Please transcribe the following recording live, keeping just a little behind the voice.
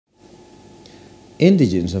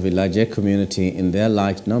Indigenes of Ilaje community in their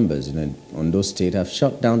large numbers in Ondo State have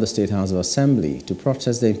shut down the State House of Assembly to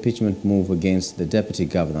protest the impeachment move against the Deputy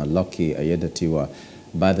Governor Lucky Aiyedatiwa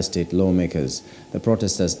by the state lawmakers. The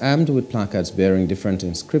protesters, armed with placards bearing different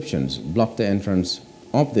inscriptions, blocked the entrance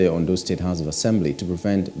of the Ondo State House of Assembly to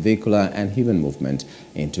prevent vehicular and human movement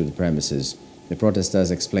into the premises. The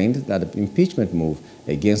protesters explained that the impeachment move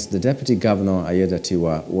against the Deputy Governor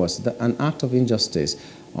Aiyedatiwa was an act of injustice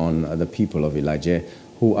on the people of Ilaje,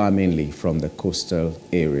 who are mainly from the coastal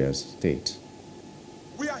areas state.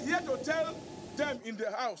 We are here to tell them in the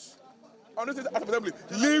house, on the assembly,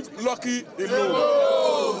 leave Lucky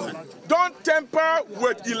alone. Don't tamper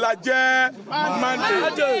with Ilaje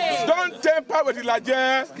mandate. Don't tamper with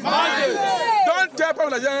Ilaje mandate. Don't tamper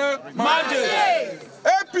with Ilaje mandate.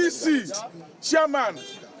 APC chairman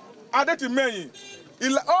Aiyedatiwa,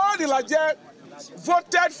 all Ilaje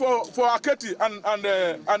voted for Aketi and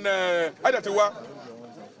Aiyedatiwa.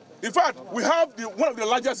 In fact, we have one of the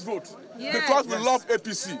largest votes because we love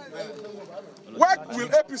APC. Why will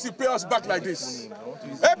APC pay us back like this?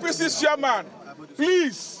 APC chairman,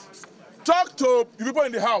 please talk to the people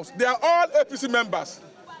in the house. They are all APC members.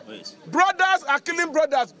 Brothers are killing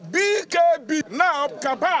brothers. BKB now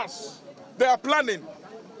can pass. They are planning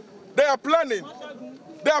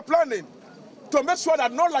to make sure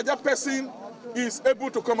that no larger person is able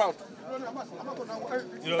to come out.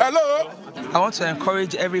 Hello? I want to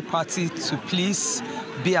encourage every party to please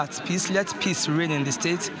be at peace. Let peace reign in the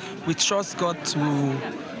state. We trust God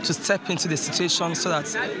to step into the situation so that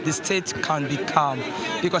the state can be calm.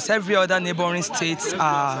 Because every other neighboring states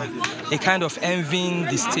are a kind of envying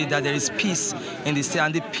the state, that there is peace in the state.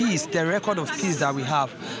 And the peace, the record of peace that we have,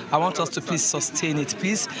 I want us to please sustain it.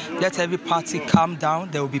 Please let every party calm down.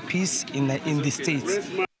 There will be peace in the state.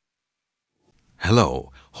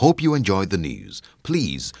 Hello, hope you enjoyed the news.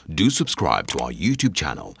 Please do subscribe to our YouTube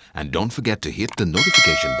channel and don't forget to hit the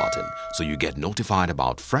notification button so you get notified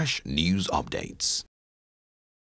about fresh news updates.